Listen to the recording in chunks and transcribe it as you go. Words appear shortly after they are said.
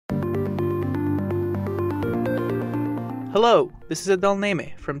Hello, this is Adel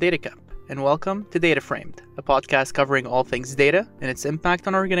Neme from DataCamp, and welcome to DataFramed, a podcast covering all things data and its impact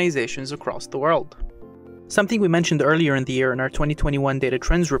on organizations across the world. Something we mentioned earlier in the year in our 2021 Data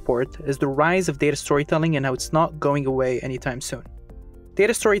Trends report is the rise of data storytelling and how it's not going away anytime soon.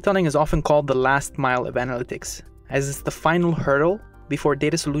 Data storytelling is often called the last mile of analytics, as it's the final hurdle before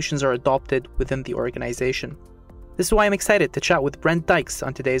data solutions are adopted within the organization. This is why I'm excited to chat with Brent Dykes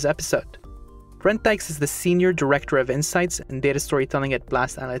on today's episode. Brent Dykes is the Senior Director of Insights and Data Storytelling at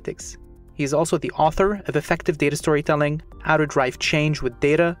Blast Analytics. He is also the author of Effective Data Storytelling: How to Drive Change with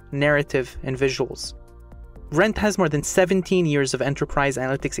Data, Narrative, and Visuals. Brent has more than 17 years of enterprise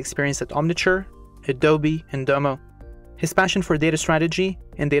analytics experience at Omniture, Adobe, and Domo. His passion for data strategy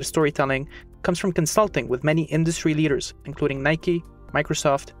and data storytelling comes from consulting with many industry leaders, including Nike,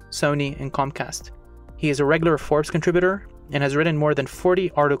 Microsoft, Sony, and Comcast. He is a regular Forbes contributor and has written more than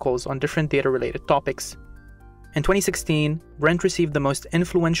 40 articles on different data-related topics. In 2016, Brent received the Most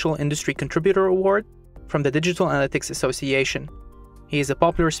Influential Industry Contributor Award from the Digital Analytics Association. He is a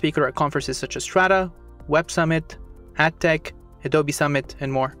popular speaker at conferences such as Strata, Web Summit, AdTech, Adobe Summit,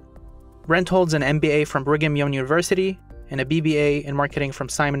 and more. Brent holds an MBA from Brigham Young University and a BBA in marketing from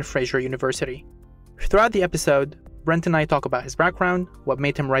Simon Fraser University. Throughout the episode, Brent and I talk about his background, what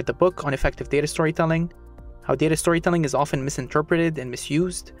made him write the book on effective data storytelling, how data storytelling is often misinterpreted and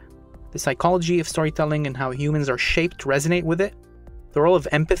misused, the psychology of storytelling and how humans are shaped to resonate with it, the role of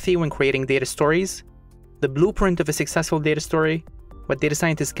empathy when creating data stories, the blueprint of a successful data story, what data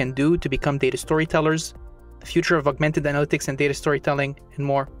scientists can do to become data storytellers, the future of augmented analytics and data storytelling, and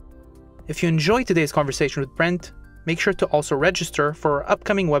more. If you enjoyed today's conversation with Brent, make sure to also register for our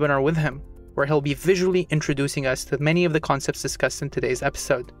upcoming webinar with him, where he'll be visually introducing us to many of the concepts discussed in today's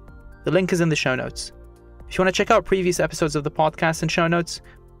episode. The link is in the show notes. If you want to check out previous episodes of the podcast and show notes,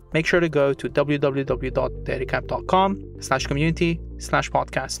 make sure to go to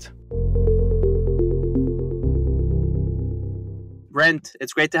www.datacamp.com/community/podcast. Brent,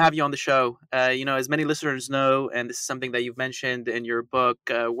 it's great to have you on the show. As many listeners know, and this is something that you've mentioned in your book,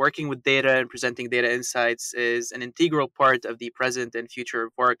 working with data and presenting data insights is an integral part of the present and future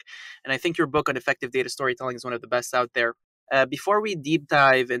of work. And I think your book on effective data storytelling is one of the best out there. Before we deep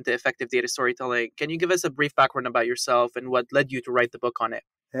dive into effective data storytelling, can you give us a brief background about yourself and what led you to write the book on it?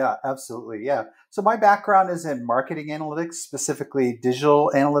 Yeah, absolutely. Yeah. So my background is in marketing analytics, specifically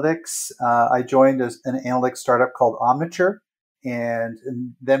digital analytics. I joined an analytics startup called Omniture. And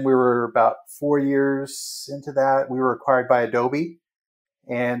then we were about 4 years into that. We were acquired by Adobe.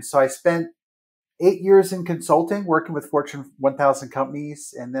 And so I spent 8 years in consulting, working with Fortune 1000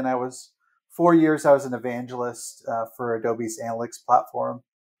 companies. And then 4 years, I was an evangelist for Adobe's analytics platform.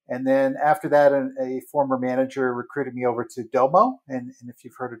 And then after that, a former manager recruited me over to Domo. And if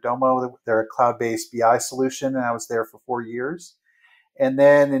you've heard of Domo, they're a cloud-based BI solution. And I was there for 4 years. And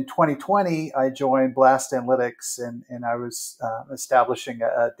then in 2020, I joined Blast Analytics, and I was establishing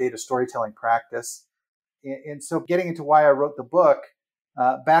a data storytelling practice. And so getting into why I wrote the book,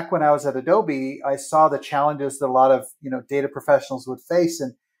 back when I was at Adobe, I saw the challenges that a lot of data professionals would face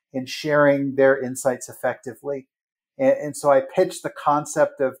in sharing their insights effectively. And so I pitched the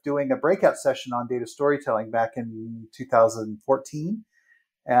concept of doing a breakout session on data storytelling back in 2014.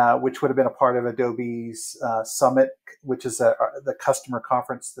 Which would have been a part of Adobe's Summit, which is the customer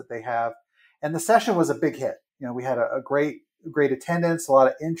conference that they have. And the session was a big hit. We had a great attendance, a lot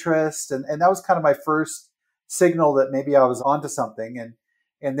of interest. And that was kind of my first signal that maybe I was onto something.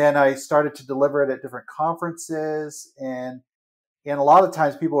 And then I started to deliver it at different conferences. And a lot of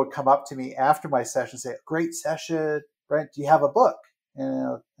times people would come up to me after my session and say, "Great session, Brent, do you have a book?"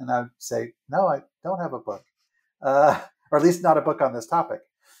 And I'd say, "No, I don't have a book." Or at least not a book on this topic.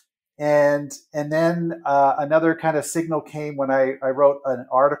 And then another kind of signal came when I wrote an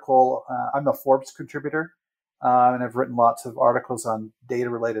article. I'm a Forbes contributor, and I've written lots of articles on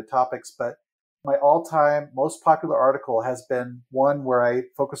data-related topics. But my all-time most popular article has been one where I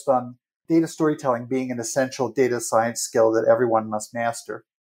focused on data storytelling being an essential data science skill that everyone must master.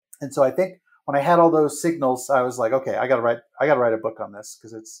 And so I think when I had all those signals, I was like, okay, I got to write a book on this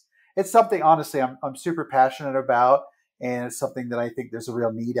because it's something, honestly, I'm super passionate about. And it's something that I think there's a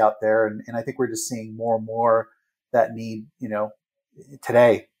real need out there. And I think we're just seeing more and more that need,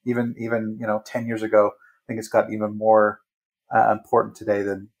 today, even 10 years ago. I think it's gotten even more important today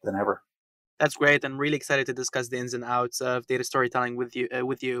than ever. That's great. I'm really excited to discuss the ins and outs of data storytelling with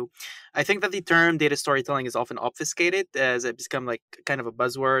you. I think that the term data storytelling is often obfuscated as it become like kind of a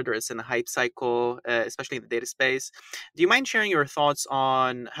buzzword or it's in a hype cycle, especially in the data space. Do you mind sharing your thoughts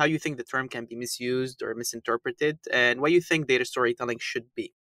on how you think the term can be misused or misinterpreted and what you think data storytelling should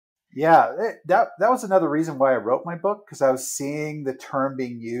be? Yeah, that was another reason why I wrote my book, because I was seeing the term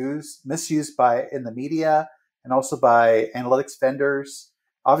being misused by in the media and also by analytics vendors.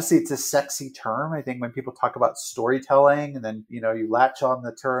 Obviously, it's a sexy term. I think when people talk about storytelling, and then you latch on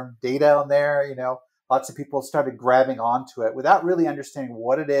the term data on there, lots of people started grabbing onto it without really understanding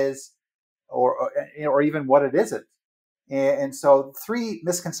what it is, or even what it isn't. And so, three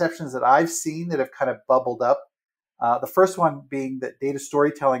misconceptions that I've seen that have kind of bubbled up. The first one being that data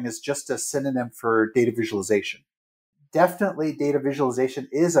storytelling is just a synonym for data visualization. Definitely, data visualization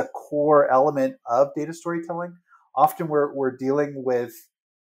is a core element of data storytelling. Often we're dealing with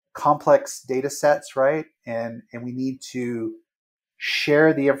complex data sets, right? And we need to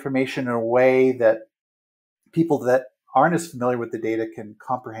share the information in a way that people that aren't as familiar with the data can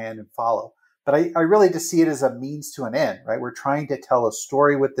comprehend and follow. But I really just see it as a means to an end, right? We're trying to tell a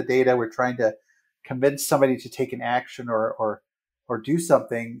story with the data. We're trying to convince somebody to take an action or do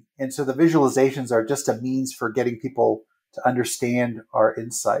something. And so the visualizations are just a means for getting people to understand our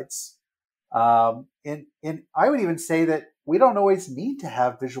insights. And I would even say that we don't always need to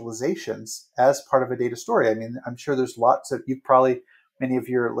have visualizations as part of a data story. I mean, I'm sure there's lots of, many of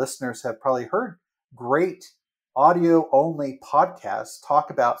your listeners have probably heard great audio only podcasts talk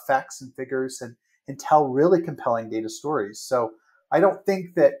about facts and figures and tell really compelling data stories. So I don't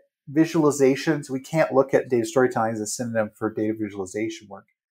think that visualizations, we can't look at data storytelling as a synonym for data visualization work.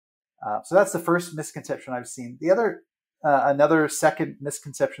 So that's the first misconception I've seen. Another second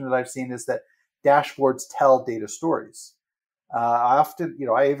misconception that I've seen is that dashboards tell data stories. I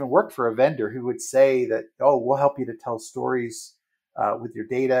even worked for a vendor who would say that, oh, we'll help you to tell stories with your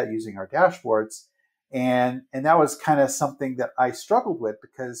data using our dashboards. And that was kind of something that I struggled with,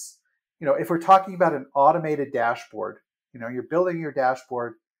 because, if we're talking about an automated dashboard, you're building your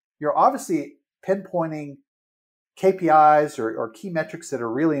dashboard, you're obviously pinpointing KPIs or key metrics that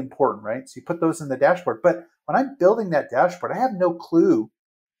are really important, right? So you put those in the dashboard. But when I'm building that dashboard, I have no clue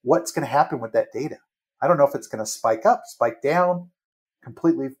what's going to happen with that data. I don't know if it's going to spike up, spike down,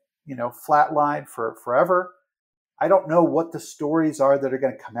 completely, flatline for forever. I don't know what the stories are that are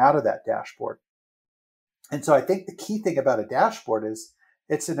going to come out of that dashboard. And so I think the key thing about a dashboard is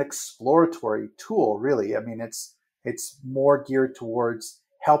it's an exploratory tool, really. I mean, it's more geared towards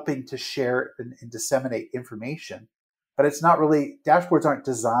helping to share and disseminate information. But it's not really, dashboards aren't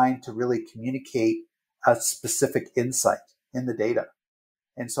designed to really communicate a specific insight in the data.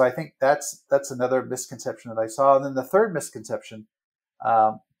 And so I think that's another misconception that I saw. And then the third misconception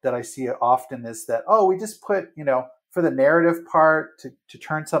that I see often is that, oh, we just put, for the narrative part to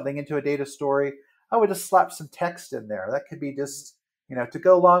turn something into a data story, I would just slap some text in there. That could be just, to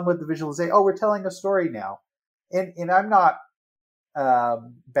go along with the visualization. Oh, we're telling a story now. And I'm not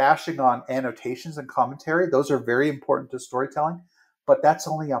bashing on annotations and commentary. Those are very important to storytelling, but that's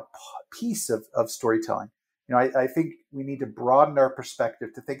only a piece of storytelling. I think we need to broaden our perspective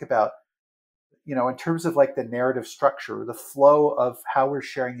to think about, in terms of like the narrative structure, the flow of how we're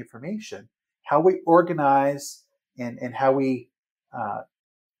sharing information, how we organize and how we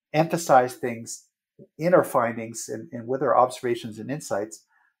emphasize things in our findings and with our observations and insights.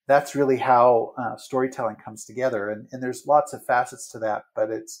 That's really how storytelling comes together. And there's lots of facets to that, but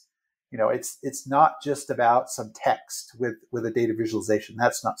it's not just about some text with a data visualization.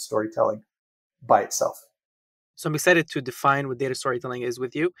 That's not storytelling by itself. So I'm excited to define what data storytelling is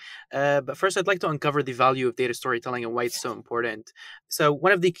with you. But first, I'd like to uncover the value of data storytelling and why it's so important. So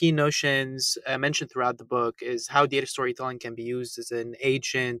one of the key notions mentioned throughout the book is how data storytelling can be used as an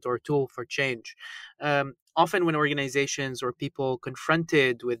agent or tool for change. Often when organizations or people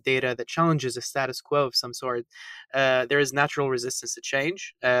confronted with data that challenges a status quo of some sort, there is natural resistance to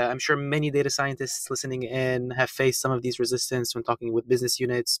change. I'm sure many data scientists listening in have faced some of these resistance when talking with business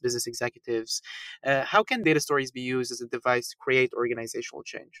units, business executives. How can data stories be used as a device to create organizational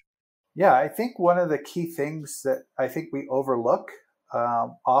change? Yeah, I think one of the key things that I think we overlook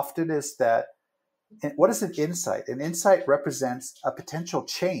often is that what is an insight? An insight represents a potential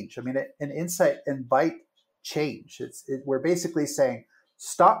change. I mean, an insight invite change. We're basically saying,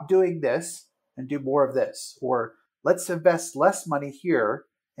 stop doing this and do more of this, or let's invest less money here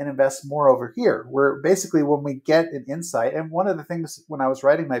and invest more over here. We're basically, when we get an insight, and one of the things when I was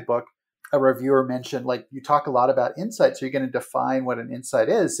writing my book, a reviewer mentioned, like, you talk a lot about insights, so you're going to define what an insight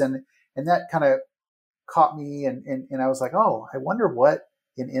is. And that kind of caught me. And I was like, oh, I wonder what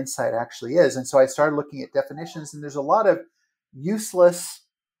an insight actually is. And so I started looking at definitions, and there's a lot of useless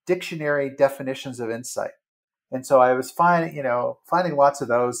dictionary definitions of insight. And so I was finding lots of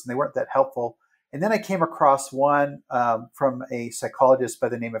those, and they weren't that helpful. And then I came across one from a psychologist by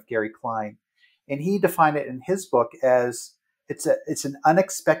the name of Gary Klein. And he defined it in his book as it's an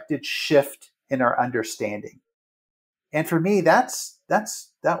unexpected shift in our understanding. And for me, that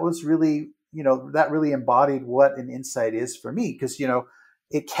was really, that really embodied what an insight is for me, because,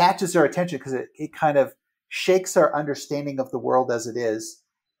 it catches our attention because it kind of shakes our understanding of the world as it is.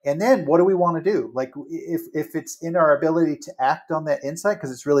 And then what do we want to do? Like if it's in our ability to act on that insight,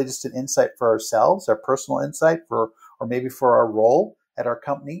 because it's really just an insight for ourselves, our personal insight or maybe for our role at our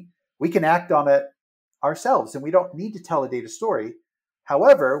company, we can act on it ourselves and we don't need to tell a data story.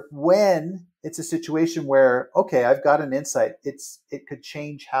 However, when it's a situation where, okay, I've got an insight, it could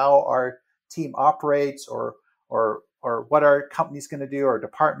change how our team operates or what our company's going to do, or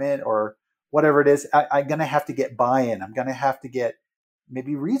department, or whatever it is. I'm going to have to get buy-in. I'm going to have to get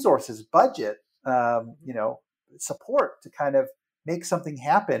maybe resources, budget, support to kind of make something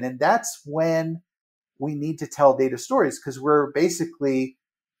happen. And that's when we need to tell data stories, because we're basically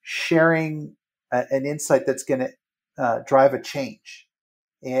sharing an insight that's going to drive a change.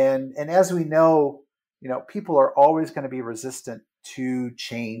 And as we know, people are always going to be resistant to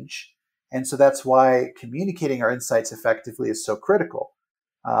change. And so that's why communicating our insights effectively is so critical.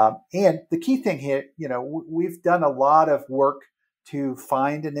 And the key thing here, we've done a lot of work to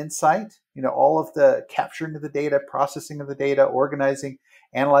find an insight, all of the capturing of the data, processing of the data, organizing,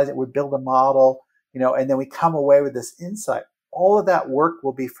 analyzing it. We build a model, and then we come away with this insight. All of that work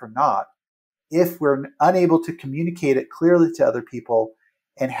will be for naught if we're unable to communicate it clearly to other people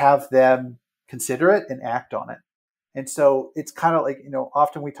and have them consider it and act on it. And so it's kind of like,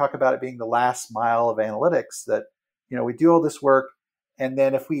 often we talk about it being the last mile of analytics, that, we do all this work. And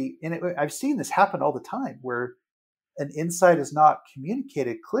then I've seen this happen all the time, where an insight is not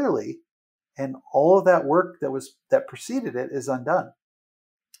communicated clearly and all of that work that preceded it is undone.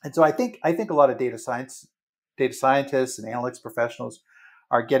 And so I think a lot of data scientists and analytics professionals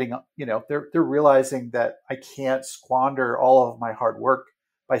are getting, they're realizing that I can't squander all of my hard work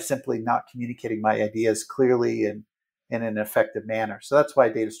by simply not communicating my ideas clearly and in an effective manner. So that's why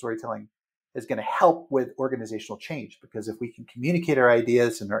data storytelling is going to help with organizational change, because if we can communicate our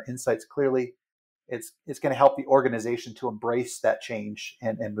ideas and our insights clearly, it's going to help the organization to embrace that change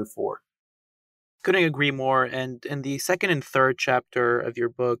and move forward. Couldn't agree more. And in the second and third chapter of your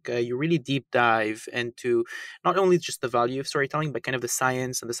book, you really deep dive into not only just the value of storytelling, but kind of the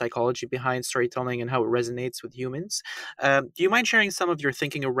science and the psychology behind storytelling and how it resonates with humans. Do you mind sharing some of your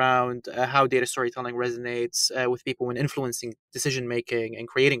thinking around how data storytelling resonates with people when influencing decision making and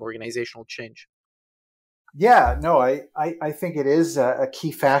creating organizational change? Yeah, no, I think it is a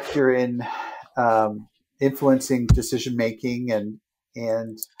key factor in influencing decision making,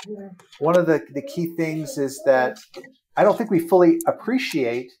 and one of the key things is that I don't think we fully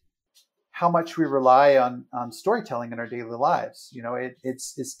appreciate how much we rely on storytelling in our daily lives.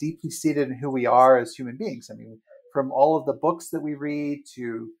 It's deeply seated in who we are as human beings. I mean, from all of the books that we read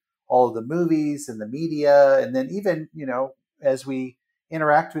to all of the movies and the media, and then even, as we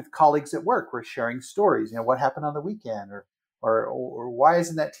interact with colleagues at work, we're sharing stories. What happened on the weekend, or why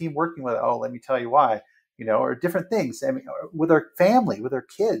isn't that team working with it? Oh, let me tell you why. Or different things. I mean, with our family, with our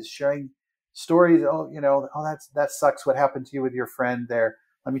kids, sharing stories. Oh, that sucks. What happened to you with your friend there?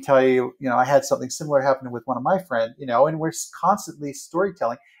 Let me tell you, I had something similar happen with one of my friends, and we're constantly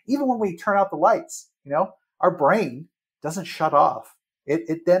storytelling. Even when we turn out the lights, our brain doesn't shut off.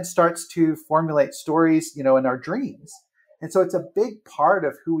 It then starts to formulate stories, in our dreams. And so it's a big part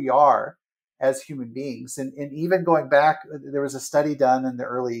of who we are as human beings. And even going back, there was a study done in the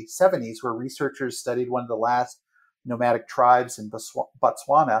early 70s where researchers studied one of the last nomadic tribes in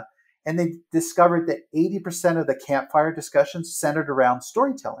Botswana, and they discovered that 80% of the campfire discussions centered around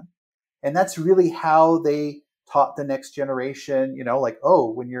storytelling. And that's really how they taught the next generation,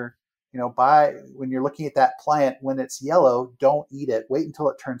 when you're, when you're looking at that plant, when it's yellow, don't eat it. Wait until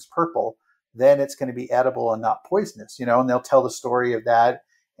it turns purple. Then it's going to be edible and not poisonous, and they'll tell the story of that.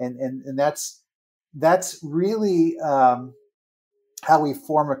 And that's really how we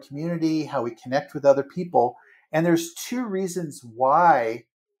form a community, how we connect with other people. And there's two reasons why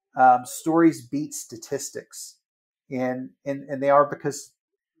stories beat statistics, and they are because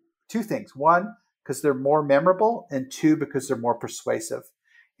two things. One, because they're more memorable, and two, because they're more persuasive.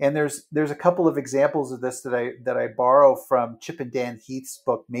 And there's a couple of examples of this that I borrow from Chip and Dan Heath's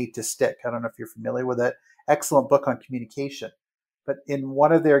book Made to Stick. I don't know if you're familiar with it. Excellent book on communication. But in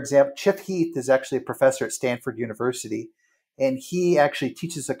one of their examples, Chip Heath is actually a professor at Stanford University, and he actually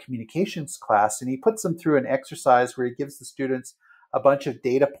teaches a communications class, and he puts them through an exercise where he gives the students a bunch of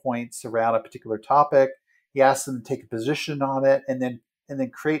data points around a particular topic. He asks them to take a position on it, and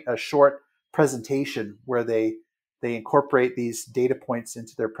then create a short presentation where they incorporate these data points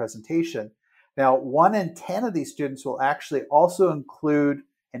into their presentation. Now, 1 in 10 of these students will actually also include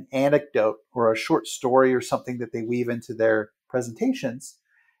an anecdote or a short story or something that they weave into their presentations.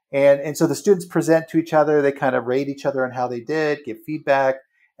 And so the students present to each other, they kind of rate each other on how they did, give feedback,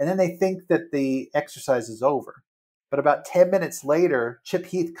 and then they think that the exercise is over. But about 10 minutes later, Chip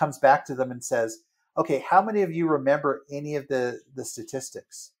Heath comes back to them and says, okay, how many of you remember any of the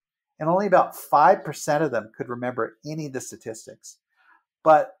statistics? And only about 5% of them could remember any of the statistics.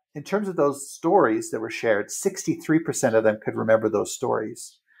 But in terms of those stories that were shared, 63% of them could remember those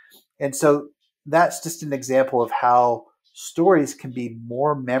stories. And so that's just an example of how stories can be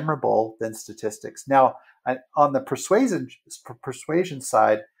more memorable than statistics. Now, on the persuasion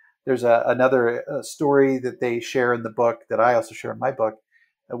side, there's another story that they share in the book that I also share in my book,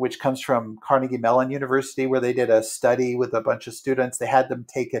 which comes from Carnegie Mellon University, where they did a study with a bunch of students. They had them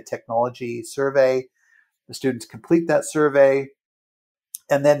take a technology survey. The students complete that survey.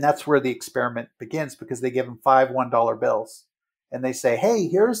 And then that's where the experiment begins, because they give them 5 $1 bills. And they say, hey,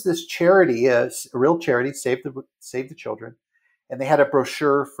 here's this charity, a real charity, Save the Children. And they had a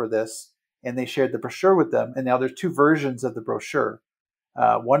brochure for this, and they shared the brochure with them. And now there's 2 versions of the brochure.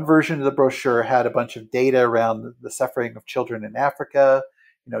 One version of the brochure had a bunch of data around the suffering of children in Africa,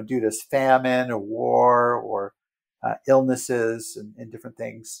 due to famine or war or illnesses and different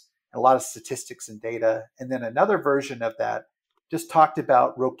things, and a lot of statistics and data. And then another version of that just talked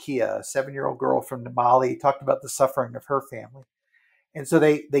about Rokia, a 7-year-old girl from Mali, talked about the suffering of her family. And so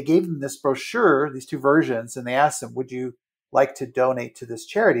they gave them this brochure, these 2 versions, and they asked them, would you like to donate to this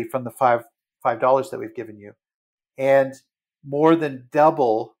charity from the $5 that we've given you? And more than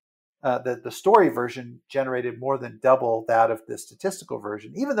double, the story version generated more than double that of the statistical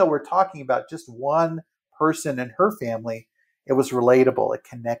version. Even though we're talking about just one person and her family, it was relatable. It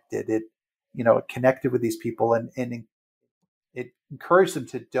connected. It connected with these people, and it encouraged them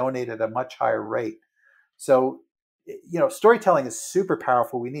to donate at a much higher rate. So, storytelling is super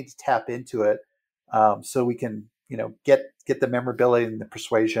powerful. We need to tap into it so we can, get the memorability and the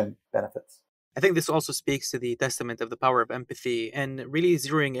persuasion benefits. I think this also speaks to the testament of the power of empathy, and really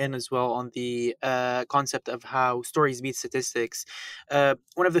zeroing in as well on the concept of how stories beat statistics.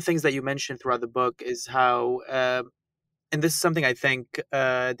 One of the things that you mentioned throughout the book is how, and this is something I think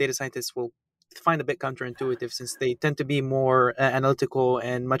data scientists will find a bit counterintuitive, since they tend to be more analytical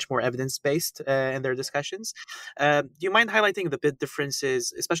and much more evidence-based in their discussions. Do you mind highlighting the bit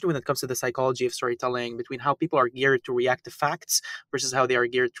differences, especially when it comes to the psychology of storytelling, between how people are geared to react to facts versus how they are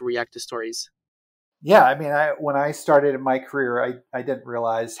geared to react to stories? Yeah, I mean, when I started in my career, I didn't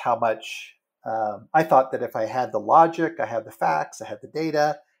realize how much I thought that if I had the logic, I had the facts, I had the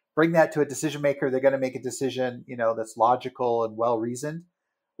data, bring that to a decision maker, they're going to make a decision, that's logical and well reasoned.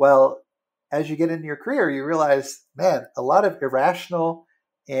 Well, as you get into your career, you realize, man, a lot of irrational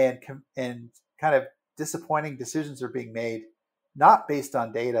and kind of disappointing decisions are being made, not based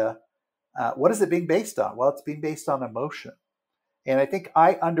on data. What is it being based on? Well, it's being based on emotion. And I think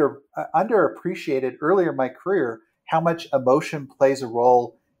I underappreciated earlier in my career how much emotion plays a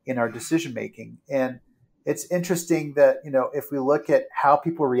role in our decision making. And it's interesting that, if we look at how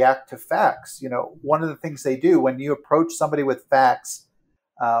people react to facts, one of the things they do when you approach somebody with facts,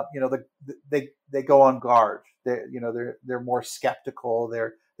 they go on guard. They're more skeptical.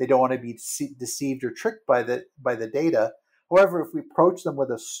 They don't want to be deceived or tricked by the data. However, if we approach them with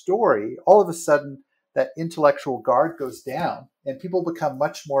a story, all of a sudden that intellectual guard goes down and people become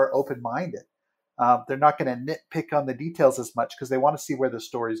much more open-minded. They're not going to nitpick on the details as much because they want to see where the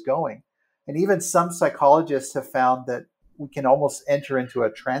story is going. And even some psychologists have found that we can almost enter into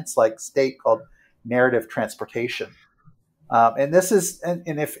a trance-like state called narrative transportation. And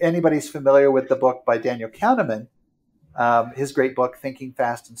if anybody's familiar with the book by Daniel Kahneman, his great book, Thinking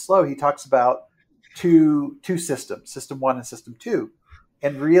Fast and Slow, he talks about two systems, system 1 and system 2.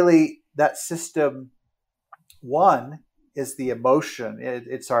 And really that system 1 is the emotion.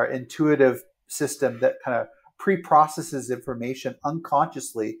 It's our intuitive system that kind of pre-processes information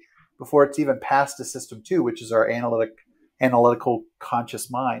unconsciously before it's even passed to system 2, which is our analytical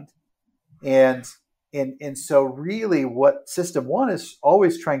conscious mind. And so really what system 1 is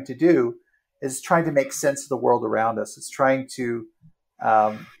always trying to do is trying to make sense of the world around us. It's trying to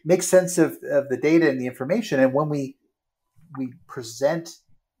make sense of the data and the information. And when we present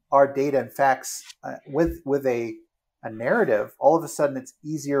our data and facts with a narrative, all of a sudden it's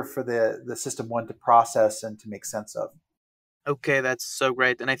easier for the system 1 to process and to make sense of. Okay, that's so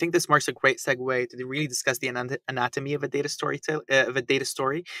great, and I think this marks a great segue to really discuss the anatomy of a data story,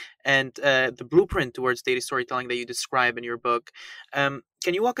 and the blueprint towards data storytelling that you describe in your book. Can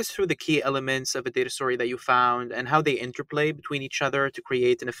you walk us through the key elements of a data story that you found and how they interplay between each other to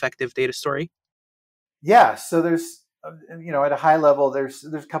create an effective data story? Yeah, so there's at a high level there's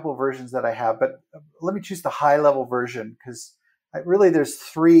a couple of versions that I have, but let me choose the high level version because really there's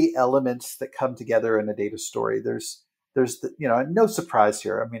three elements that come together in a data story. There's the, no surprise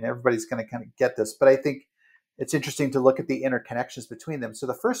here. I mean, everybody's going to kind of get this, but I think it's interesting to look at the interconnections between them. So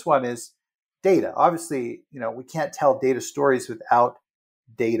the first one is data. Obviously, we can't tell data stories without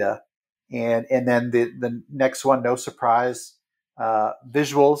data, and then the next one, no surprise,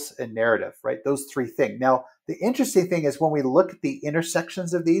 visuals and narrative, right? Those three things. Now, the interesting thing is when we look at the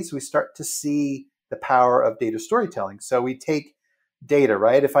intersections of these, we start to see the power of data storytelling. So we take data,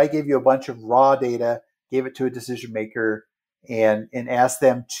 right? If I gave you a bunch of raw data, gave it to a decision maker, and asked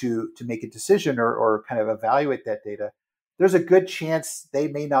them to make a decision or kind of evaluate that data, there's a good chance they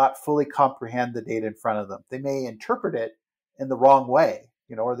may not fully comprehend the data in front of them. They may interpret it in the wrong way,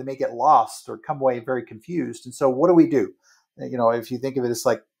 or they may get lost or come away very confused. And so what do we do? If you think of it as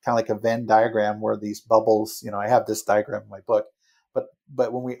like kind of like a Venn diagram where these bubbles, I have this diagram in my book,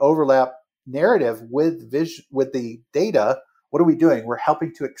 but when we overlap narrative with the data, what are we doing? We're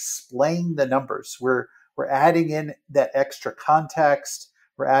helping to explain the numbers. We're adding in that extra context.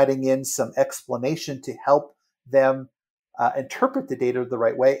 We're adding in some explanation to help them interpret the data the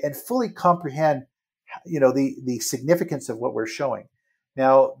right way and fully comprehend, the significance of what we're showing.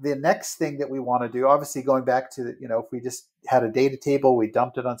 Now, the next thing that we want to do, obviously going back to, if we just had a data table, we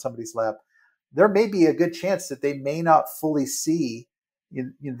dumped it on somebody's lap, there may be a good chance that they may not fully see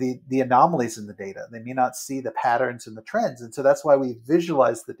the anomalies in the data. They may not see the patterns and the trends. And so that's why we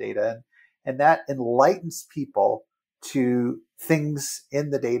visualize the data. And that enlightens people to things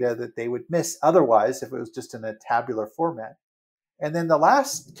in the data that they would miss otherwise if it was just in a tabular format. And then the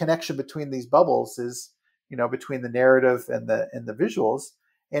last connection between these bubbles is, between the narrative and the visuals.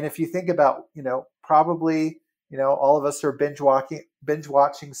 And if you think about, probably, all of us are binge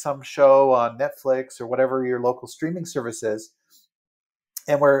watching some show on Netflix or whatever your local streaming service is,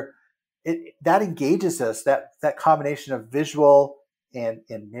 and that engages us. That combination of visual and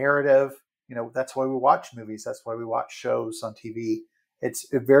narrative. That's why we watch movies. That's why we watch shows on TV. It's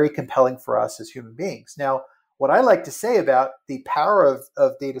very compelling for us as human beings. Now, what I like to say about the power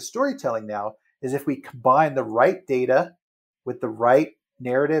of data storytelling now is if we combine the right data with the right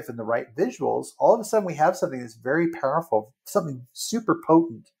narrative and the right visuals, all of a sudden we have something that's very powerful, something super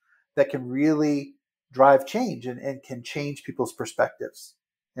potent that can really drive change and can change people's perspectives.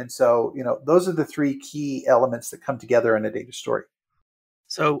 And so, those are the three key elements that come together in a data story.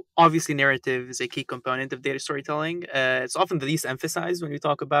 So obviously narrative is a key component of data storytelling. It's often the least emphasized when we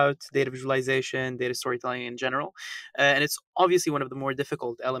talk about data visualization, data storytelling in general. And it's obviously one of the more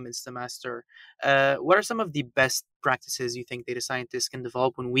difficult elements to master. What are some of the best practices you think data scientists can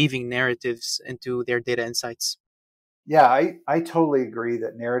develop when weaving narratives into their data insights? Yeah, I totally agree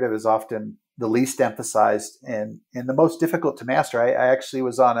that narrative is often the least emphasized and the most difficult to master. I actually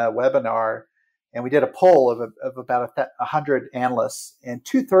was on a webinar and we did a poll of about 100 analysts, and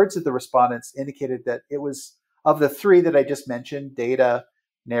 2/3 of the respondents indicated that it was, of the three that I just mentioned, data,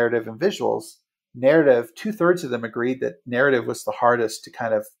 narrative, and visuals, narrative, 2/3 of them agreed that narrative was the hardest to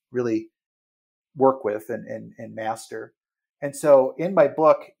kind of really work with and master. And so in my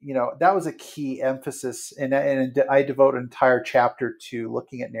book, that was a key emphasis. And I devote an entire chapter to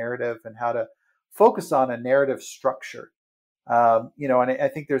looking at narrative and how to focus on a narrative structure. And I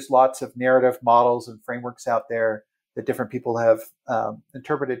think there's lots of narrative models and frameworks out there that different people have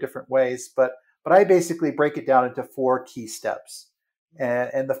interpreted different ways. But I basically break it down into 4 key steps.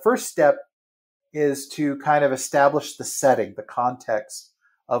 And the first step is to kind of establish the setting, the context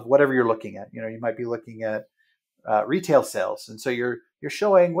of whatever you're looking at. You might be looking at retail sales, and so you're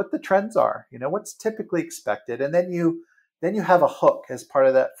showing what the trends are. What's typically expected, and then you have a hook as part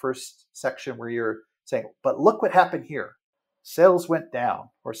of that first section where you're saying, "But look what happened here. Sales went down,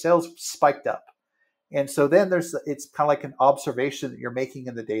 or sales spiked up." And so then it's kind of like an observation that you're making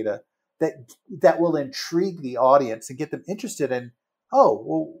in the data that will intrigue the audience and get them interested in, oh,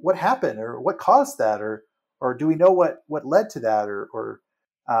 well, what happened, or what caused that, or do we know what led to that, or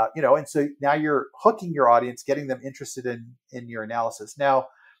and so now you're hooking your audience, getting them interested in your analysis. Now,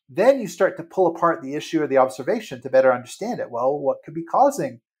 then you start to pull apart the issue or the observation to better understand it. Well, what could be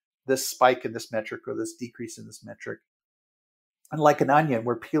causing this spike in this metric or this decrease in this metric? And like an onion,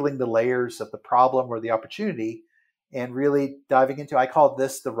 we're peeling the layers of the problem or the opportunity and really diving into, I call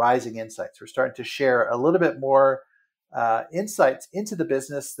this the rising insights. We're starting to share a little bit more insights into the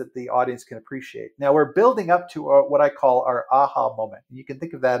business that the audience can appreciate. Now we're building up to what I call our aha moment. And you can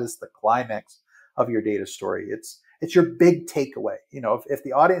think of that as the climax of your data story. It's your big takeaway. If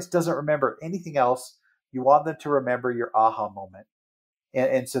the audience doesn't remember anything else, you want them to remember your aha moment.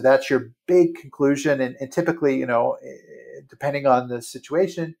 And so that's your big conclusion. And typically, depending on the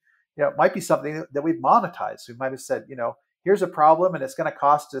situation, it might be something that we've monetized. We might have said, here's a problem and it's going to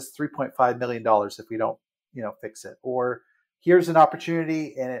cost us $3.5 million if we don't, fix it. Or here's an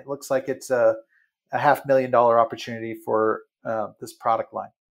opportunity and it looks like it's a $500,000 opportunity for this product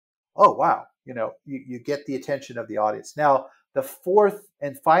line. Oh, wow. You get the attention of the audience. Now, the fourth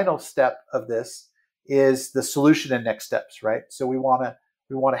and final step of this is the solution and next steps, right? So we want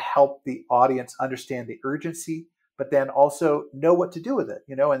to help the audience understand the urgency, but then also know what to do with it,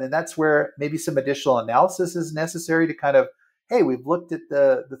 and then that's where maybe some additional analysis is necessary to kind of, hey, we've looked at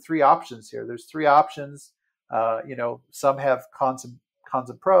the three options here. There's three options. Some have cons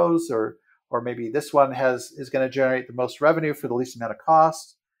and pros, or maybe this one is going to generate the most revenue for the least amount of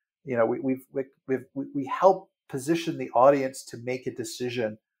cost. We help position the audience to make a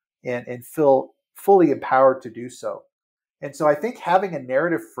decision and feel fully empowered to do so. And so I think having a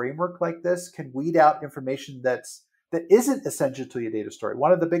narrative framework like this can weed out information that isn't essential to your data story.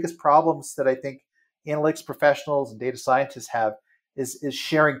 One of the biggest problems that I think analytics professionals and data scientists have is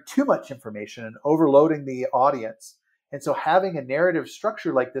sharing too much information and overloading the audience. And so having a narrative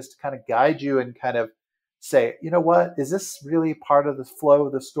structure like this to kind of guide you and kind of say, what, is this really part of the flow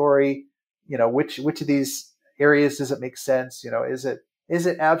of the story? Which of these areas does it make sense? Is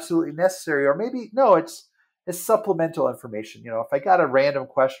it absolutely necessary? Or maybe, no, it's supplemental information. If I got a random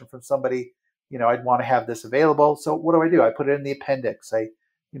question from somebody, I'd want to have this available. So what do? I put it in the appendix.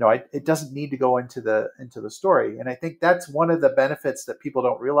 It doesn't need to go into the story. And I think that's one of the benefits that people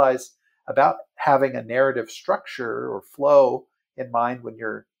don't realize about having a narrative structure or flow in mind when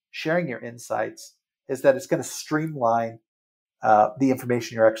you're sharing your insights, is that it's going to streamline the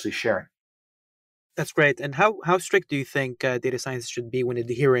information you're actually sharing. That's great. And how strict do you think data science should be when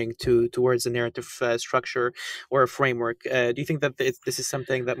adhering towards a narrative structure or a framework? Do you think that this is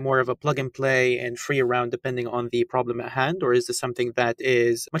something that more of a plug and play and free around depending on the problem at hand, or is this something that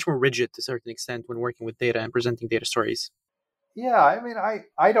is much more rigid to a certain extent when working with data and presenting data stories? Yeah, I mean,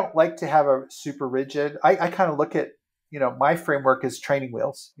 I don't like to have a super rigid. I kind of look at, my framework is training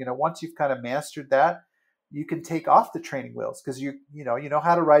wheels. Once you've kind of mastered that, you can take off the training wheels because you know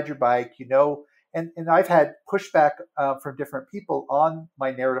how to ride your bike, And I've had pushback from different people on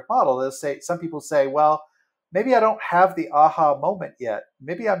my narrative model. Some people say, well, maybe I don't have the aha moment yet.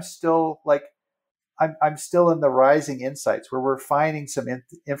 Maybe I'm still I'm still in the rising insights where we're finding some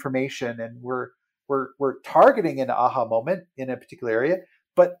information and we're targeting an aha moment in a particular area.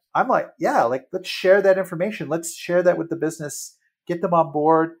 But I'm like, yeah, let's share that information. Let's share that with the business, get them on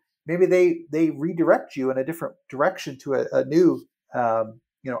board. Maybe they redirect you in a different direction to a new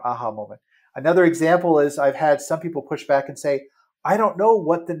aha moment. Another example is I've had some people push back and say, I don't know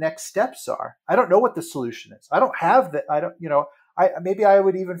what the next steps are. I don't know what the solution is. I don't have that. Maybe I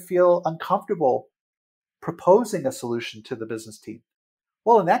would even feel uncomfortable proposing a solution to the business team.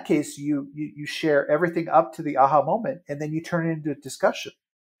 Well, in that case, you share everything up to the aha moment, and then you turn it into a discussion,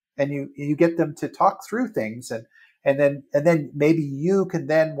 and you get them to talk through things, and then maybe you can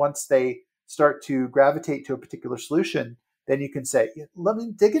then, once they start to gravitate to a particular solution, then you can say, let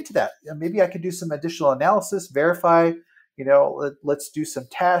me dig into that. Maybe I could do some additional analysis, verify, let's do some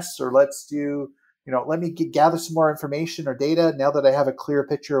tests, or let's do, let me gather some more information or data now that I have a clear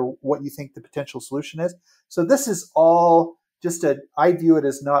picture of what you think the potential solution is. So this is all I view it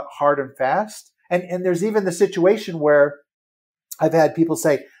as not hard and fast. And there's even the situation where I've had people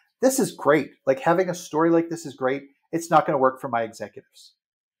say, this is great. Like having a story like this is great. It's not going to work for my executives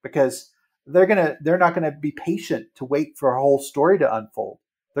because they're not going to be patient to wait for a whole story to unfold.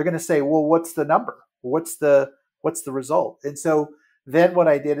 They're going to say, well, what's the number? What's the result? And so then what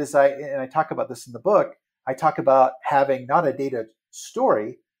I did is I talk about this in the book. I talk about having not a data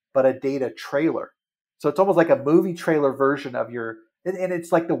story, but a data trailer. So it's almost like a movie trailer version of and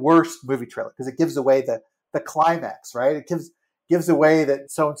it's like the worst movie trailer because it gives away the climax, right? It gives away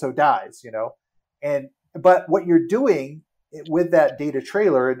that so-and-so dies, but what you're doing with that data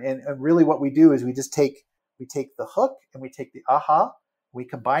trailer, and really what we do is we take the hook and we take the aha, we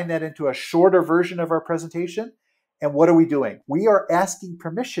combine that into a shorter version of our presentation. And what are we doing? We are asking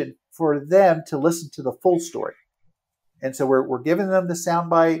permission for them to listen to the full story. And so we're giving them the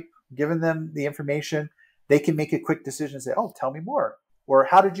soundbite, giving them the information. They can make a quick decision and say, oh, tell me more. Or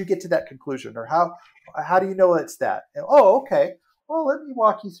how did you get to that conclusion? Or how do you know it's that? And, oh, okay. Well, let me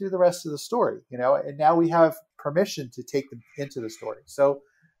walk you through the rest of the story, and now we have permission to take them into the story. So,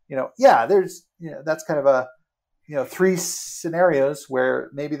 there's, that's kind of a, three scenarios where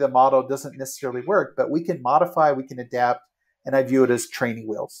maybe the model doesn't necessarily work, but we can modify, we can adapt, and I view it as training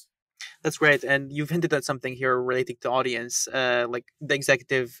wheels. That's great, and you've hinted at something here relating to audience. Like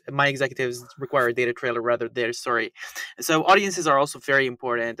my executives require a data trailer rather than data story. So audiences are also very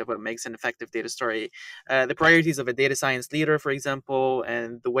important of what makes an effective data story. The priorities of a data science leader, for example,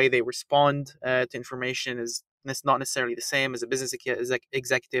 and the way they respond to information is not necessarily the same as a business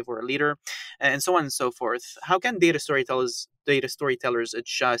executive or a leader, and so on and so forth. How can data storytellers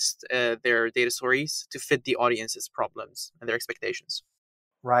adjust their data stories to fit the audience's problems and their expectations?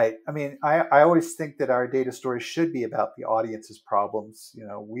 Right. I mean, I always think that our data story should be about the audience's problems.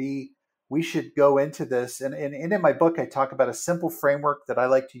 We should go into this, and in my book, I talk about a simple framework that I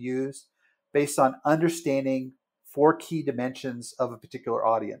like to use based on understanding four key dimensions of a particular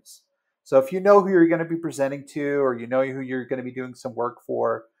audience. So if you know who you're going to be presenting to, or you know who you're going to be doing some work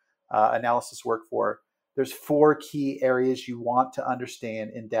for, analysis work for, there's four key areas you want to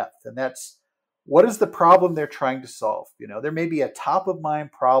understand in depth, and that's what is the problem they're trying to solve. There may be a top of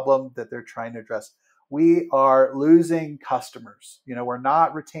mind problem that they're trying to address. We are losing customers. We're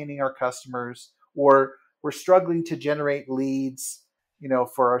not retaining our customers, or we're struggling to generate leads,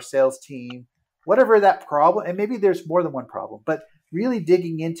 for our sales team, whatever that problem. And maybe there's more than one problem, but really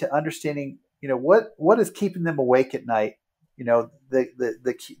digging into understanding, what is keeping them awake at night, the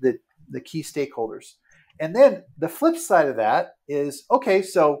key stakeholders. And then the flip side of that is, okay,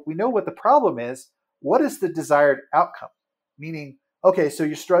 so we know what the problem is. What is the desired outcome? Meaning, okay, so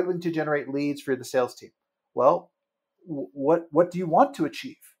you're struggling to generate leads for the sales team. Well, what do you want to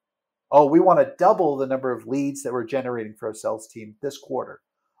achieve? Oh, we want to double the number of leads that we're generating for our sales team this quarter.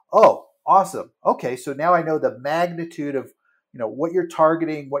 Oh, awesome. Okay, so now I know the magnitude of what you're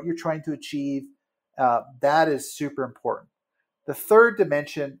targeting, what you're trying to achieve. That is super important. The third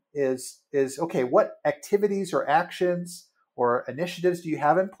dimension is okay, what activities or actions or initiatives do you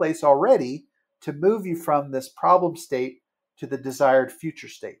have in place already to move you from this problem state to the desired future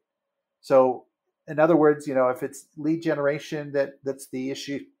state? So in other words, if it's lead generation that's the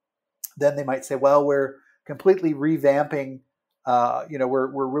issue, then they might say, well, we're completely revamping,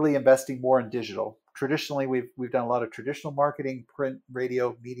 we're really investing more in digital. Traditionally, we've done a lot of traditional marketing, print,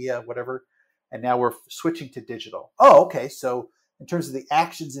 radio, media, whatever, and now we're switching to digital. Oh, okay. So in terms of the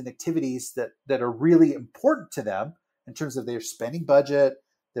actions and activities that are really important to them, in terms of their spending budget,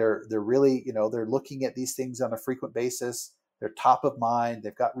 they're really, they're looking at these things on a frequent basis. They're top of mind.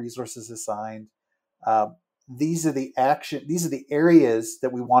 They've got resources assigned. These are the areas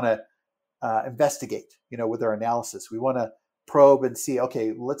that we want to investigate, with our analysis. We want to probe and see,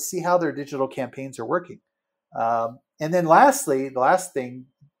 okay, let's see how their digital campaigns are working. And then lastly, the last thing,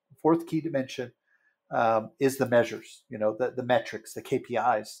 fourth key dimension, is the measures, the metrics, the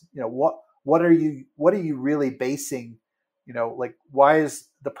KPIs. What are you really basing, like, why is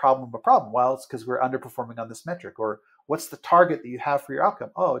the problem a problem? Well, it's because we're underperforming on this metric. Or what's the target that you have for your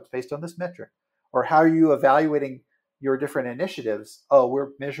outcome? Oh, it's based on this metric. Or how are you evaluating your different initiatives? Oh, we're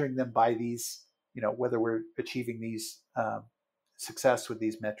measuring them by these, whether we're achieving these success with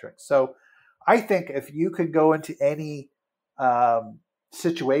these metrics. So I think if you could go into any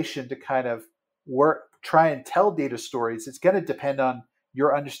situation to kind of try and tell data stories, it's going to depend on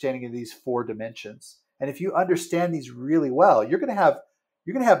your understanding of these four dimensions. And if you understand these really well, you're going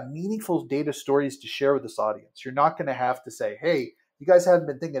to have meaningful data stories to share with this audience. You're not going to have to say, hey, you guys haven't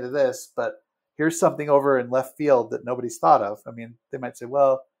been thinking of this, but here's something over in left field that nobody's thought of. I mean, they might say,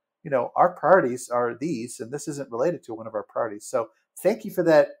 well, our priorities are these, and this isn't related to one of our priorities. So thank you for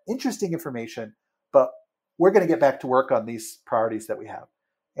that interesting information, but we're going to get back to work on these priorities that we have.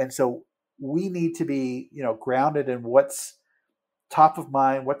 And so we need to be, grounded in what's top of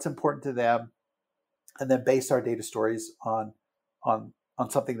mind, what's important to them, and then base our data stories on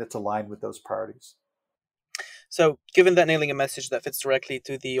something that's aligned with those priorities. So, given that nailing a message that fits directly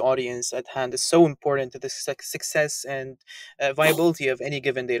to the audience at hand is so important to the success and viability of any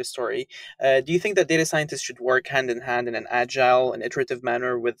given data story, do you think that data scientists should work hand in hand in an agile and iterative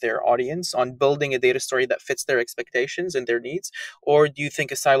manner with their audience on building a data story that fits their expectations and their needs? Or do you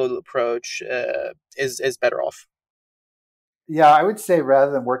think a siloed approach is better off? Yeah, I would say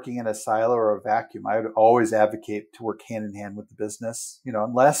rather than working in a silo or a vacuum, I would always advocate to work hand in hand with the business.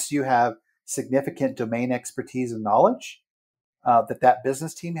 Unless you have significant domain expertise and knowledge that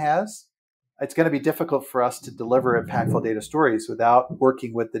business team has, it's going to be difficult for us to deliver impactful data stories without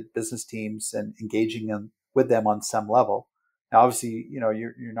working with the business teams and engaging with them on some level. Now, obviously,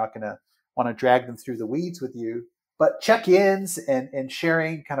 you're not going to want to drag them through the weeds with you, but check-ins and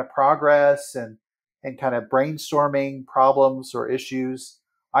sharing kind of progress and kind of brainstorming problems or issues,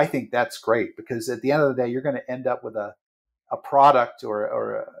 I think that's great, because at the end of the day, you're going to end up with a product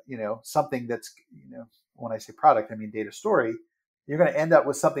or something that's, when I say product, I mean data story, you're going to end up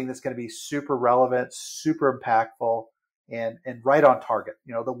with something that's going to be super relevant, super impactful, and right on target.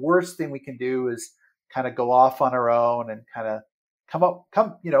 The worst thing we can do is kind of go off on our own and kind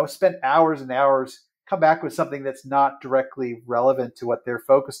of spend hours and hours, come back with something that's not directly relevant to what they're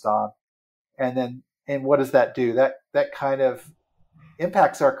focused on. And what does that do? That kind of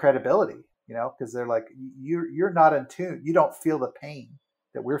impacts our credibility, because they're like, you're not in tune. You don't feel the pain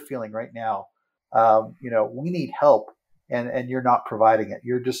that we're feeling right now. We need help, and you're not providing it.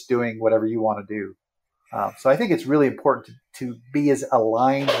 You're just doing whatever you want to do. So I think it's really important to be as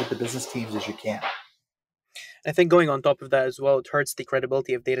aligned with the business teams as you can. I think going on top of that as well, it hurts the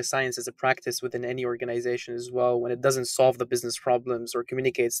credibility of data science as a practice within any organization as well when it doesn't solve the business problems or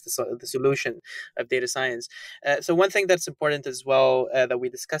communicates the solution of data science. So one thing that's important as well that we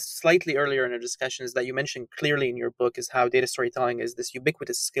discussed slightly earlier in our discussion is that you mentioned clearly in your book is how data storytelling is this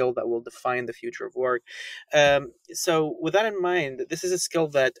ubiquitous skill that will define the future of work. So with that in mind, this is a skill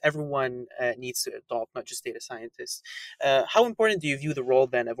that everyone needs to adopt, not just data scientists. How important do you view the role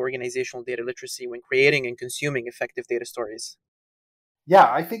then of organizational data literacy when creating and consuming effective data stories?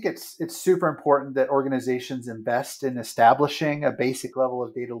 Yeah, I think it's super important that organizations invest in establishing a basic level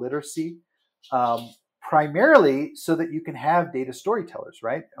of data literacy, primarily so that you can have data storytellers,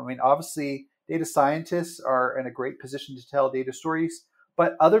 right? I mean, obviously, data scientists are in a great position to tell data stories,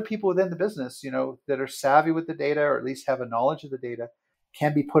 but other people within the business, that are savvy with the data or at least have a knowledge of the data,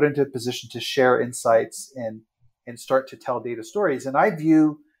 can be put into a position to share insights and start to tell data stories. And I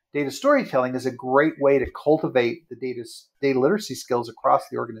view data storytelling is a great way to cultivate the data literacy skills across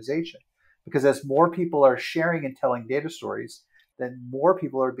the organization. Because as more people are sharing and telling data stories, then more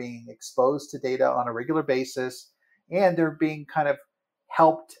people are being exposed to data on a regular basis, and they're being kind of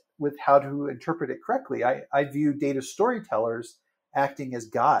helped with how to interpret it correctly. I view data storytellers acting as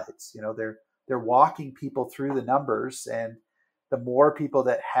guides. They're walking people through the numbers, and the more people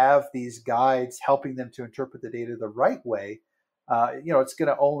that have these guides helping them to interpret the data the right way, it's going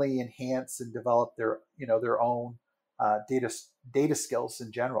to only enhance and develop their own data skills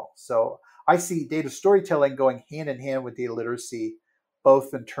in general. So I see data storytelling going hand in hand with data literacy,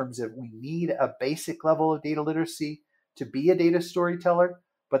 both in terms of we need a basic level of data literacy to be a data storyteller,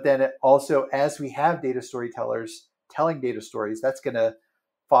 but then also as we have data storytellers telling data stories, that's going to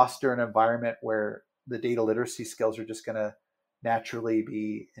foster an environment where the data literacy skills are just going to naturally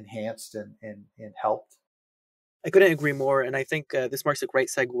be enhanced and helped. I couldn't agree more, and I think this marks a great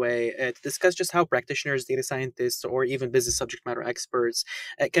segue to discuss just how practitioners, data scientists, or even business subject matter experts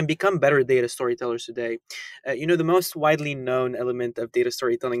can become better data storytellers today. The most widely known element of data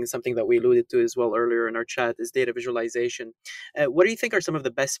storytelling is something that we alluded to as well earlier in our chat is data visualization. What do you think are some of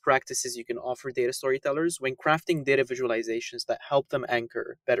the best practices you can offer data storytellers when crafting data visualizations that help them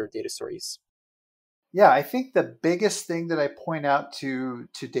anchor better data stories? Yeah, I think the biggest thing that I point out to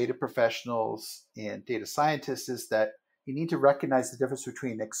data professionals and data scientists is that you need to recognize the difference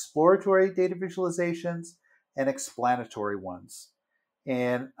between exploratory data visualizations and explanatory ones.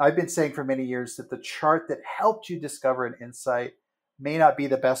 And I've been saying for many years that the chart that helped you discover an insight may not be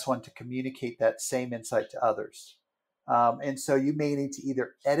the best one to communicate that same insight to others. And so you may need to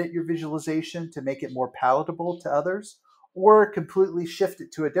either edit your visualization to make it more palatable to others, or completely shift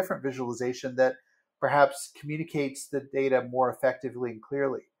it to a different visualization that perhaps communicates the data more effectively and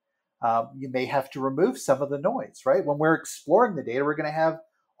clearly. You may have to remove some of the noise, right? When we're exploring the data, we're going to have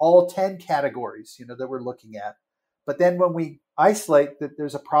all 10 categories, that we're looking at. But then when we isolate that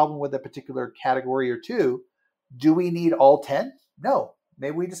there's a problem with a particular category or two, do we need all 10? No.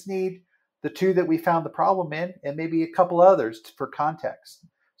 Maybe we just need the two that we found the problem in and maybe a couple others for context.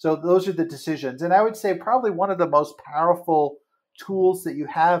 So those are the decisions. And I would say probably one of the most powerful tools that you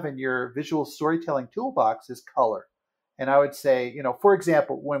have in your visual storytelling toolbox is color. And I would say, for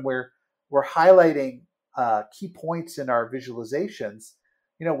example, when we're highlighting key points in our visualizations,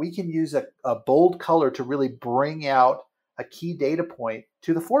 we can use a bold color to really bring out a key data point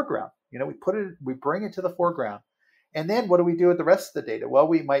to the foreground. We bring it to the foreground. And then what do we do with the rest of the data? Well,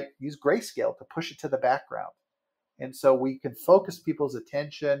 we might use grayscale to push it to the background. And so we can focus people's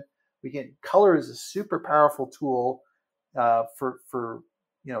attention. Color is a super powerful tool for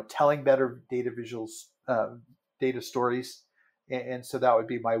telling better data stories, and so that would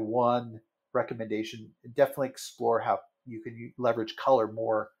be my one recommendation. Definitely explore how you can leverage color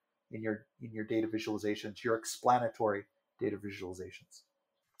more in your data visualizations, your explanatory data visualizations.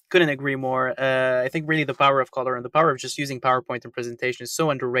 Couldn't agree more. I think really the power of color and the power of just using PowerPoint and presentation is so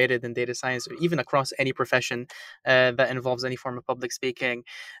underrated in data science, or even across any profession that involves any form of public speaking.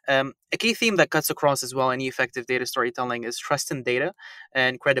 A key theme that cuts across as well any effective data storytelling is trust in data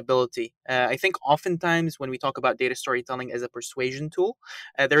and credibility. I think oftentimes when we talk about data storytelling as a persuasion tool,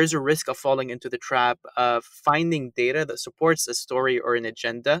 there is a risk of falling into the trap of finding data that supports a story or an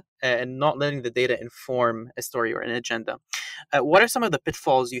agenda and not letting the data inform a story or an agenda. What are some of the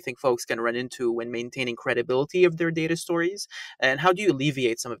pitfalls you think folks can run into when maintaining credibility of their data stories? And how do you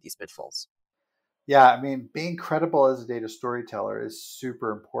alleviate some of these pitfalls? Yeah, I mean, being credible as a data storyteller is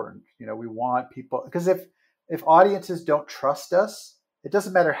super important. We want people, because if audiences don't trust us, it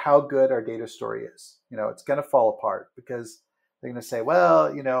doesn't matter how good our data story is. It's going to fall apart because they're going to say,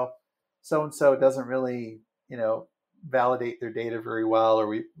 well, so and so doesn't really, validate their data very well, or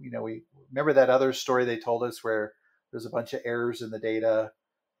we remember that other story they told us where there's a bunch of errors in the data,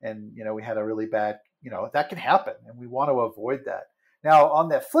 and we had a really bad, that can happen, and we want to avoid that. Now, on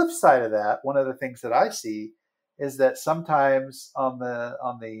the flip side of that, one of the things that I see is that sometimes on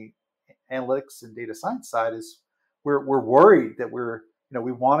the analytics and data science side is we're worried that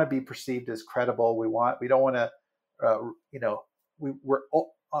we want to be perceived as credible. We don't want to we're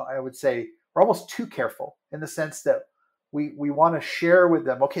I would say we're almost too careful in the sense that we want to share with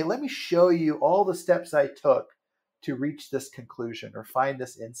them. Okay, let me show you all the steps I took to reach this conclusion or find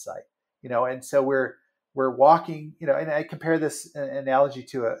this insight. And so we're walking, and I compare this analogy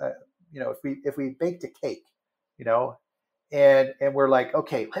to if we baked a cake, and we're like,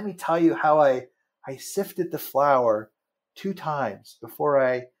 okay, let me tell you how I sifted the flour 2 times before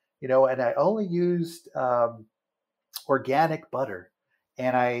and I only used organic butter,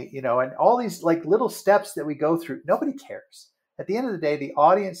 and and all these like little steps that we go through. Nobody cares. At the end of the day, the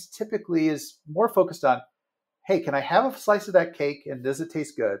audience typically is more focused on, hey, can I have a slice of that cake, and does it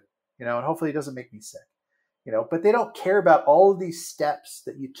taste good? And hopefully it doesn't make me sick. But they don't care about all of these steps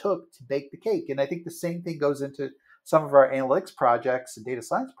that you took to bake the cake. And I think the same thing goes into some of our analytics projects and data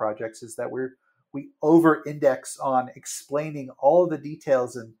science projects, is that we over index on explaining all of the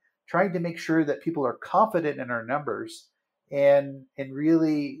details and trying to make sure that people are confident in our numbers. And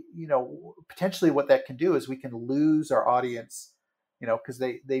really, potentially what that can do is we can lose our audience, because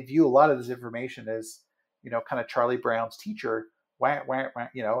they view a lot of this information as, kind of Charlie Brown's teacher, wah, wah, wah,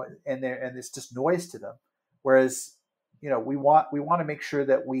 and it's just noise to them. Whereas, we want to make sure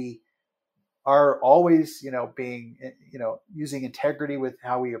that we are always, being, using integrity with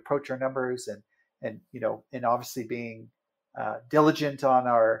how we approach our numbers, and obviously being diligent on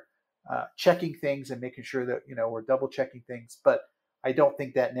our checking things and making sure that, we're double checking things. But I don't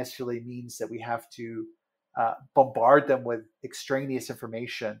think that necessarily means that we have to bombard them with extraneous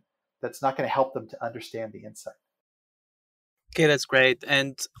information that's not going to help them to understand the insight. Okay, that's great.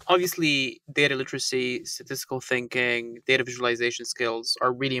 And obviously, data literacy, statistical thinking, data visualization skills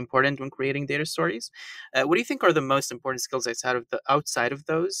are really important when creating data stories. What do you think are the most important skills outside of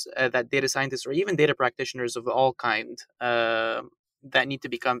those that data scientists or even data practitioners of all kind that need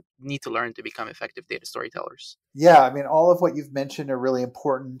to learn to become effective data storytellers? Yeah, I mean, all of what you've mentioned are really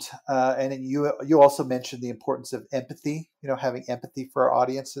important, and then you also mentioned the importance of empathy. Having empathy for our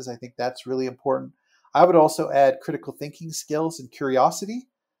audiences. I think that's really important. I would also add critical thinking skills and curiosity.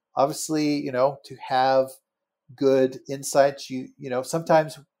 Obviously, to have good insights,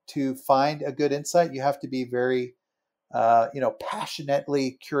 sometimes to find a good insight, you have to be very,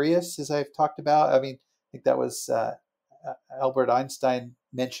 passionately curious, as I've talked about. I mean, I think that was Albert Einstein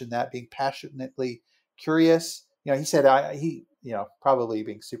mentioned that, being passionately curious. He said, probably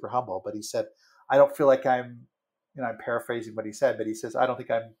being super humble, but he said, I don't feel like I'm paraphrasing what he said, but he says, I don't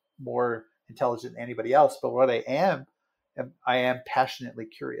think I'm more intelligent than anybody else, but what I am passionately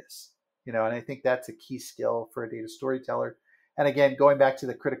curious, and I think that's a key skill for a data storyteller. And again, going back to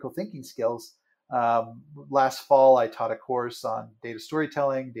the critical thinking skills, last fall, I taught a course on data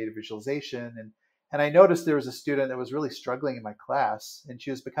storytelling, data visualization, and I noticed there was a student that was really struggling in my class, and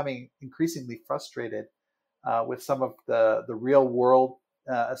she was becoming increasingly frustrated with some of the real world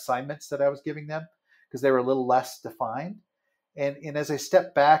assignments that I was giving them, because they were a little less defined. And as I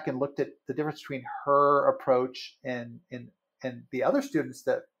stepped back and looked at the difference between her approach and the other students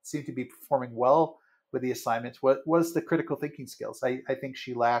that seemed to be performing well with the assignments, what was the critical thinking skills. I think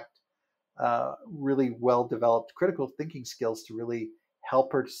she lacked really well developed critical thinking skills to really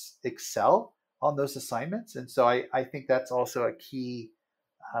help her excel on those assignments. And so I think that's also a key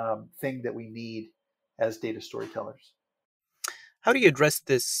thing that we need as data storytellers. How do you address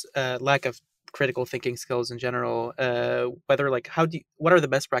this lack of critical thinking skills in general, whether like what are the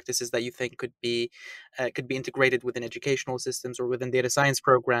best practices that you think could be integrated within educational systems or within data science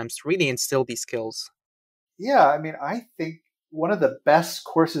programs to really instill these skills? Yeah, I mean, I think one of the best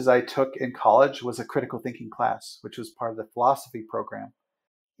courses I took in college was a critical thinking class, which was part of the philosophy program.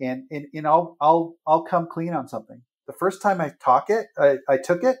 And I'll come clean on something. The first time I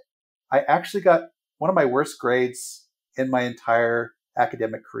took it, I actually got one of my worst grades in my entire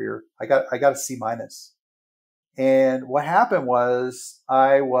academic career. I got a C minus. And what happened was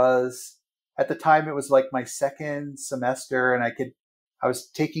I was at the time it was like my second semester, and I was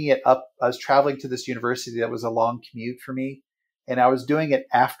taking it up. I was traveling to this university that was a long commute for me, and I was doing it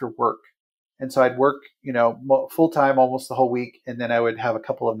after work. And so I'd work, full time almost the whole week, and then I would have a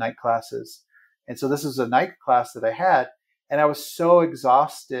couple of night classes. And so this was a night class that I had, and I was so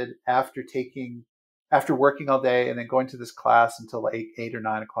exhausted after working all day and then going to this class until like 8 or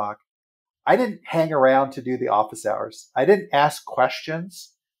 9 o'clock. I didn't hang around to do the office hours. I didn't ask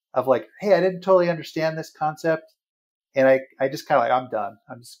questions of like, hey, I didn't totally understand this concept. And I just kind of like, I'm done.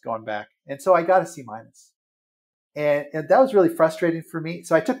 I'm just going back. And so I got a C minus. And that was really frustrating for me.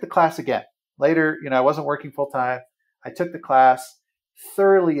 So I took the class again. Later, I wasn't working full time. I took the class,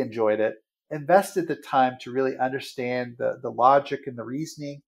 thoroughly enjoyed it, invested the time to really understand the logic and the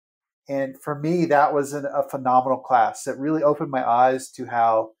reasoning. And for me, that was a phenomenal class. It really opened my eyes to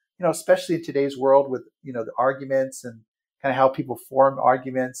how, especially in today's world with, the arguments and kind of how people form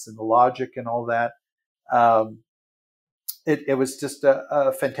arguments and the logic and all that. It was just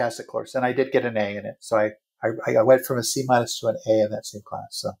a fantastic course. And I did get an A in it. So I went from a C minus to an A in that same class.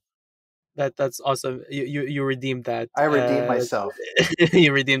 So That's awesome. You redeemed that. I redeemed myself.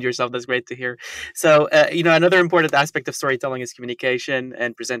 You redeemed yourself. That's great to hear. So, another important aspect of storytelling is communication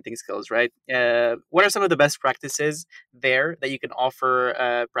and presenting skills, right? What are some of the best practices there that you can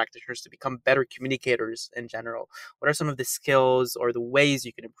offer practitioners to become better communicators in general? What are some of the skills or the ways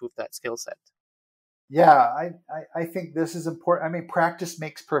you can improve that skill set? Yeah, I think this is important. I mean, practice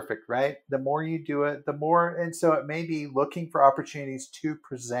makes perfect, right? The more you do it, the more, and so it may be looking for opportunities to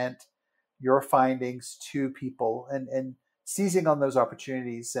present your findings to people and seizing on those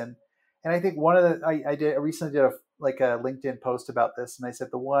opportunities. And I think one of the, I recently did a LinkedIn post about this, and I said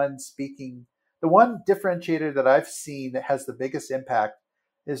the one differentiator that I've seen that has the biggest impact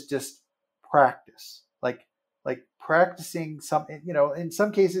is just practice. Like practicing in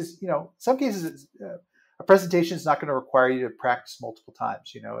some cases a presentation is not going to require you to practice multiple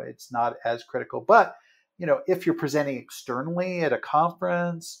times. It's not as critical. But if you're presenting externally at a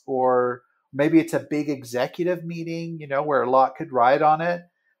conference, or maybe it's a big executive meeting, where a lot could ride on it,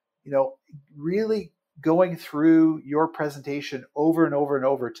 really going through your presentation over and over and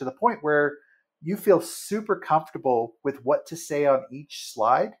over to the point where you feel super comfortable with what to say on each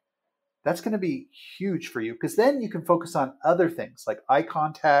slide. That's going to be huge for you, because then you can focus on other things like eye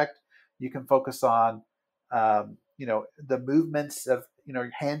contact. You can focus on, the movements of,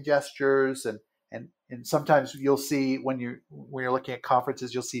 hand gestures, and sometimes you'll see when you're looking at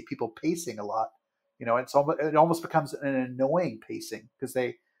conferences, you'll see people pacing a lot. It almost becomes an annoying pacing because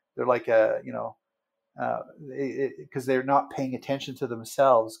they're like because they're not paying attention to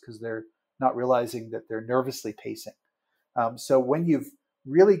themselves, because they're not realizing that they're nervously pacing. So when you've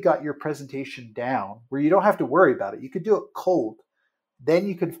really got your presentation down, where you don't have to worry about it, you could do it cold. Then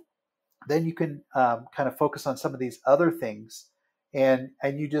you can kind of focus on some of these other things, and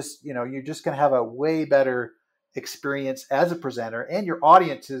you're just going to have a way better experience as a presenter, and your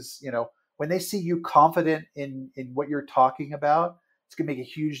audience is, when they see you confident in what you're talking about, it's going to make a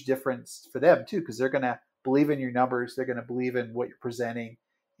huge difference for them too, because they're going to believe in your numbers, they're going to believe in what you're presenting,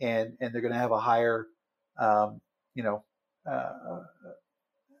 and they're going to have a higher you know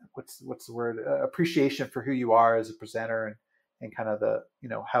what's the word, appreciation for who you are as a presenter, and kind of the,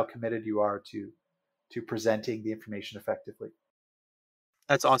 how committed you are to presenting the information effectively.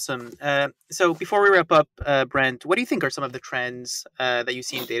 That's awesome. So before we wrap up, Brent, what do you think are some of the trends that you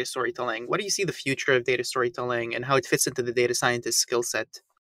see in data storytelling? What do you see the future of data storytelling and how it fits into the data scientist skill set?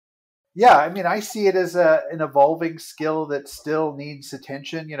 Yeah, I mean, I see it as an evolving skill that still needs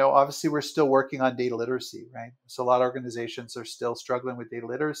attention. Obviously, we're still working on data literacy, right? So a lot of organizations are still struggling with data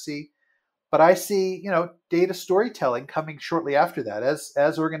literacy. But I see, data storytelling coming shortly after that.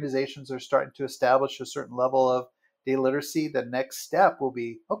 As organizations are starting to establish a certain level of data literacy, the next step will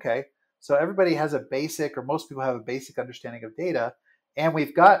be, okay, so everybody has a basic, or most people have a basic understanding of data, and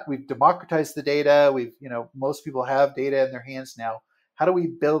we've democratized the data. Most people have data in their hands now. How do we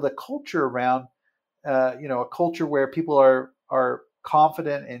build a culture around, a culture where people are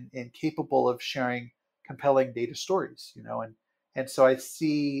confident and capable of sharing compelling data stories, And so I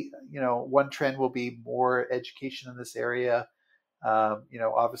see, one trend will be more education in this area.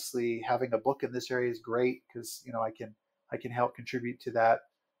 Obviously having a book in this area is great because, I can help contribute to that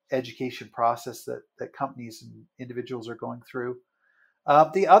education process that companies and individuals are going through.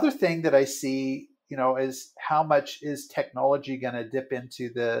 The other thing that I see, is how much is technology going to dip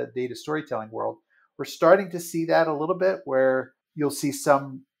into the data storytelling world? We're starting to see that a little bit where you'll see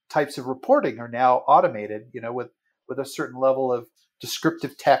some types of reporting are now automated, with a certain level of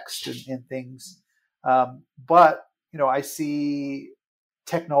descriptive text and things. But I see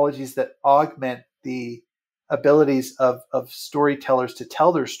technologies that augment the abilities of storytellers to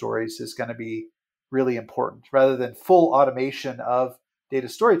tell their stories is going to be really important, rather than full automation of data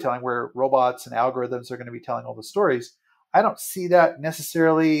storytelling where robots and algorithms are going to be telling all the stories. I don't see that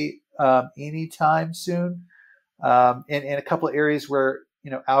necessarily anytime soon. In a couple of areas where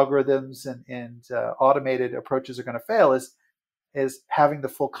algorithms and automated approaches are going to fail is having the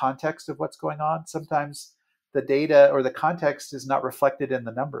full context of what's going on. Sometimes the data or the context is not reflected in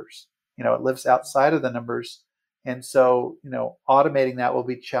the numbers. It lives outside of the numbers. And so, automating that will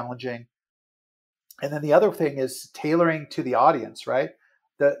be challenging. And then the other thing is tailoring to the audience, right?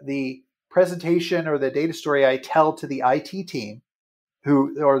 The presentation or the data story I tell to the IT team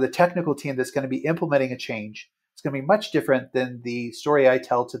or the technical team that's going to be implementing a change, it's going to be much different than the story I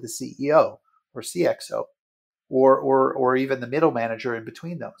tell to the CEO or CXO or even the middle manager in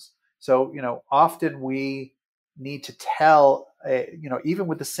between those. So, often we need to tell, even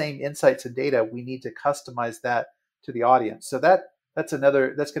with the same insights and data, we need to customize that to the audience. So that's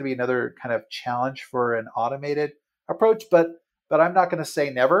going to be another kind of challenge for an automated approach, but I'm not going to say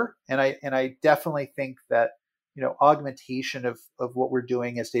never. And I definitely think that, augmentation of what we're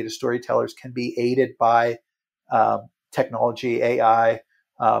doing as data storytellers can be aided by technology, AI,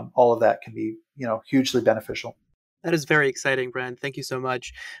 all of that can be, hugely beneficial. That is very exciting, Brent. Thank you so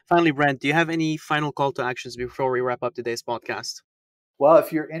much. Finally, Brent, do you have any final call to actions before we wrap up today's podcast? Well,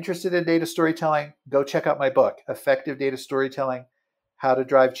 if you're interested in data storytelling, go check out my book, Effective Data Storytelling, How to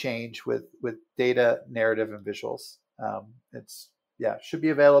Drive Change with Data, Narrative, and Visuals. Should be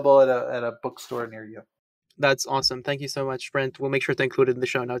available at a bookstore near you. That's awesome. Thank you so much, Brent. We'll make sure to include it in the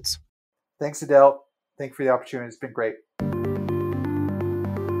show notes. Thanks, Adele. Thank you for the opportunity. It's been great.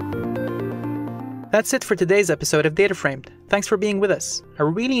 That's it for today's episode of DataFramed. Thanks for being with us. I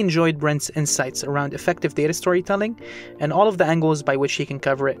really enjoyed Brent's insights around effective data storytelling and all of the angles by which he can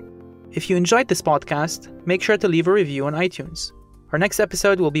cover it. If you enjoyed this podcast, make sure to leave a review on iTunes. Our next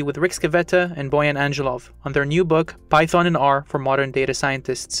episode will be with Rick Scavetta and Boyan Angelov on their new book, Python and R for Modern Data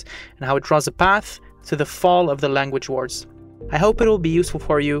Scientists, and how it draws a path to the fall of the language wars. I hope it will be useful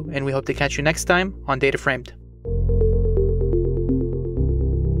for you, and we hope to catch you next time on DataFramed.